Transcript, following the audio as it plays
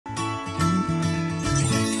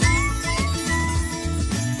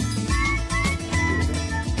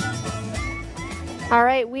All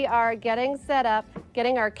right, we are getting set up,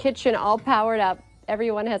 getting our kitchen all powered up.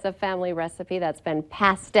 Everyone has a family recipe that's been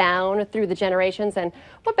passed down through the generations, and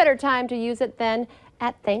what better time to use it than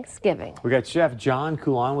at Thanksgiving? We got Chef John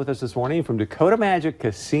Kulon with us this morning from Dakota Magic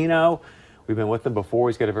Casino. We've been with him before.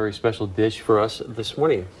 He's got a very special dish for us this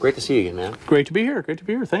morning. Great to see you again, man. Great to be here. Great to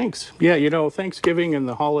be here. Thanks. Yeah, you know, Thanksgiving and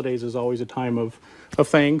the holidays is always a time of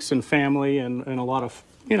thanks and family and a lot of,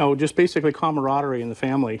 you know, just basically camaraderie in the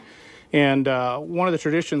family. And one of the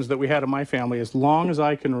traditions that we had in my family, as long as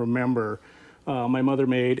I can remember, my mother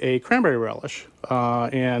made a cranberry relish.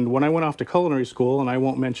 And when I went off to culinary school, and I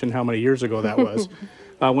won't mention how many years ago that was,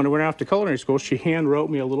 when I went off to culinary school, she hand wrote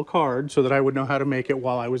me a little card so that I would know how to make it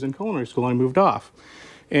while I was in culinary school, and I moved off.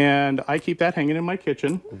 And I keep that hanging in my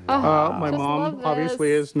kitchen. My mom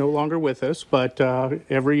obviously is no longer with us, but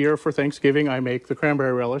every year for Thanksgiving, I make the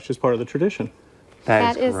cranberry relish as part of the tradition.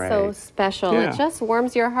 That is so special. Yeah. It just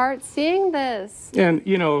warms your heart seeing this. And,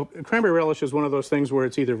 you know, cranberry relish is one of those things where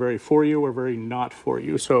it's either very for you or very not for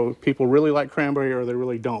you. So people really like cranberry or they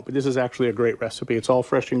really don't. But this is actually a great recipe. It's all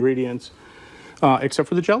fresh ingredients, except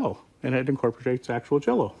for the Jell-O. And it incorporates actual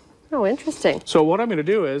Jell-O. Oh, interesting. So what I'm going to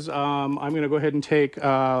do is I'm going to go ahead and take,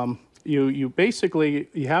 you basically,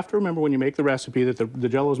 you have to remember when you make the recipe that the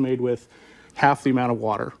Jell-O is made with half the amount of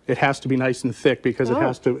water. It has to be nice and thick because it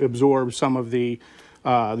has to absorb some of the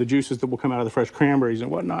juices that will come out of the fresh cranberries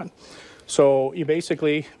and whatnot. So you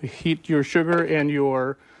basically heat your sugar and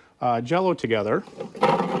your Jell-O together.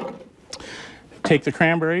 Take the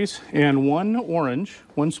cranberries and one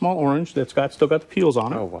small orange that's still got the peels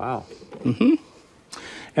on it. Oh, wow.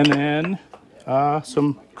 And then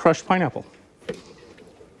some crushed pineapple.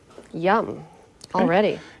 Yum.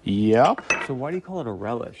 Already. Yep. So why do you call it a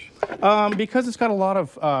relish? Because it's got a lot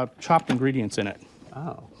of chopped ingredients in it.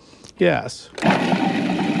 Oh. Yes.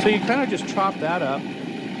 So you kind of just chop that up.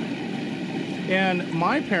 And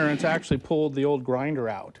my parents actually pulled the old grinder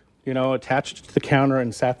out, you know, attached it to the counter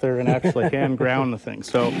and sat there and actually hand ground the thing.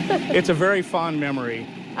 So it's a very fond memory.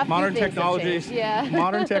 Modern technology is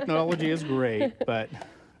great, but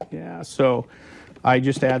yeah, so I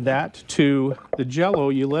just add that to the Jell-O.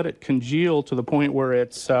 You let it congeal to the point where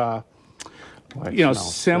it's, you know,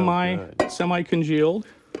 semi-congealed.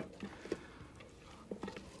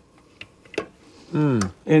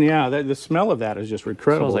 And yeah, the smell of that is just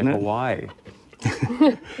incredible. Smells like Hawaii.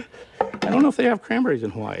 I don't know if they have cranberries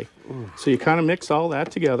in Hawaii. So you kind of mix all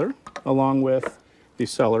that together along with the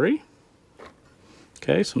celery.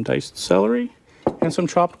 Okay, some diced celery and some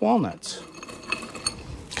chopped walnuts.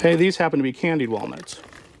 Okay, these happen to be candied walnuts.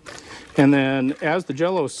 And then as the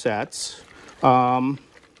Jell-O sets,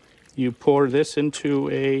 you pour this into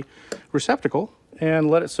a receptacle and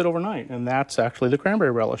let it sit overnight. And that's actually the cranberry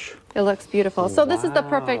relish. It looks beautiful. So this is the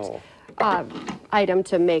perfect item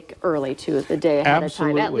to make early, too, the day ahead of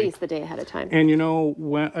time, at least the day ahead of time. And you know,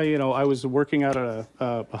 when I was working at a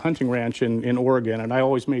hunting ranch in Oregon, and I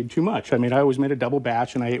always made too much. I mean, I always made a double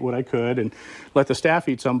batch, and I ate what I could and let the staff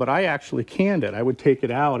eat some, but I actually canned it. I would take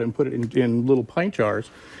it out and put it in little pint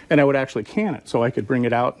jars, and I would actually can it so I could bring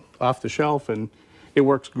it out off the shelf, and it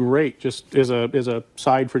works great just as a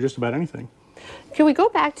side for just about anything. Can we go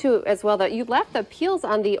back to, as well, that you left the peels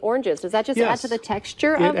on the oranges? Does that just add to the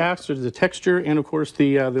texture? It adds to the texture and, of course,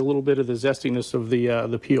 the little bit of the zestiness of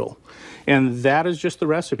the peel. And that is just the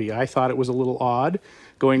recipe. I thought it was a little odd.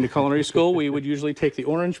 Going to culinary school, we would usually take the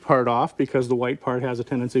orange part off because the white part has a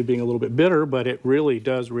tendency of being a little bit bitter, but it really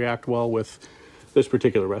does react well with this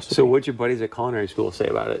particular recipe. So what'd your buddies at culinary school say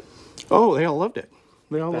about it? Oh, they all loved it.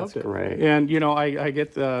 They all loved it. That's great. And, you know, I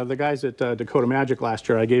get the guys at Dakota Magic last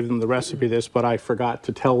year, I gave them the recipe of this, but I forgot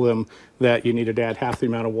to tell them that you needed to add half the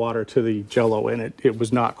amount of water to the Jell-O, and it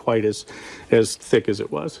was not quite as thick as it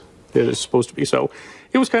is supposed to be. So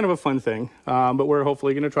it was kind of a fun thing, but we're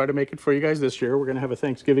hopefully going to try to make it for you guys this year. We're going to have a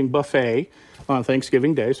Thanksgiving buffet on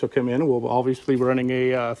Thanksgiving Day, so come in. We'll obviously be running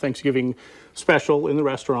a Thanksgiving special in the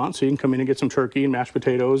restaurant, so you can come in and get some turkey and mashed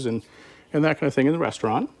potatoes and that kind of thing in the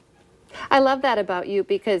restaurant. I love that about you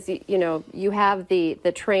because, you know, you have the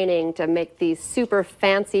training to make these super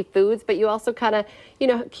fancy foods, but you also kind of, you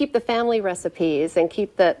know, keep the family recipes and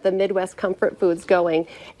keep the Midwest comfort foods going.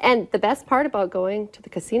 And the best part about going to the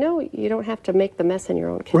casino, you don't have to make the mess in your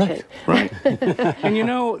own kitchen. Right. And, you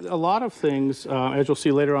know, a lot of things, as you'll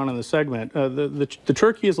see later on in the segment, the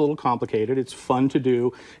turkey is a little complicated. It's fun to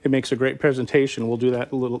do. It makes a great presentation. We'll do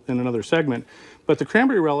that a little in another segment. But the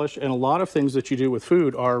cranberry relish and a lot of things that you do with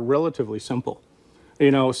food are relatively simple. You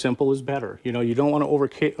know, simple is better. You know, you don't want to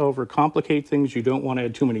overcomplicate things. You don't want to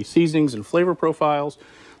add too many seasonings and flavor profiles.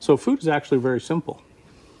 So food is actually very simple.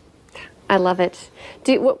 I love it.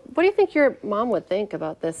 What do you think your mom would think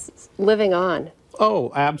about this living on?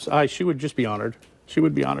 Oh, she would just be honored. She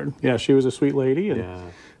would be honored. Yeah, she was a sweet lady.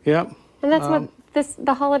 And, yeah. And that's what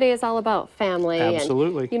the holiday is all about, family.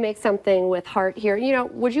 Absolutely. And you make something with heart here. You know,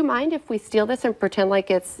 would you mind if we steal this and pretend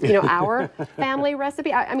like it's, our family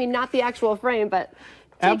recipe? I mean, not the actual frame, but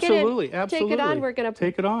absolutely. Take it on. We're going to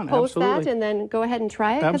take it on. Post Absolutely. that and then go ahead and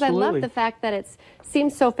try it. Because I love the fact that it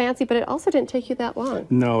seems so fancy, but it also didn't take you that long.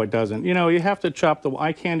 No, it doesn't. You know, you have to chop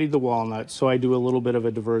I candied the walnuts, so I do a little bit of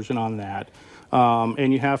a diversion on that.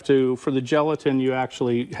 And you have to, for the gelatin, you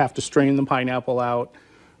actually have to strain the pineapple out,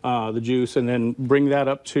 the juice, and then bring that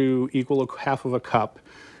up to equal half of a cup.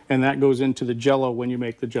 And that goes into the Jell-O when you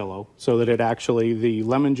make the Jell-O, so that the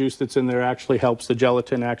lemon juice that's in there actually helps the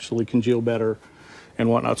gelatin actually congeal better and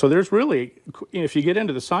whatnot. So there's really, if you get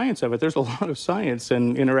into the science of it, there's a lot of science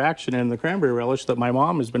and interaction in the cranberry relish that my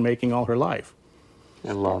mom has been making all her life.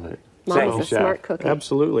 I love it. Mom's a smart cookie.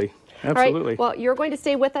 Absolutely. Absolutely. All right. Well, you're going to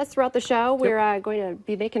stay with us throughout the show. We're going to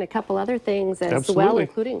be making a couple other things as well,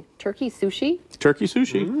 including turkey sushi. Turkey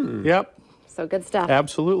sushi. Yep. So good stuff.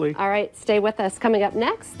 Absolutely. All right. Stay with us. Coming up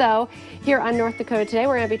next, though, here on North Dakota Today,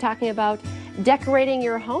 we're going to be talking about decorating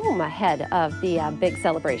your home ahead of the big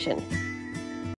celebration.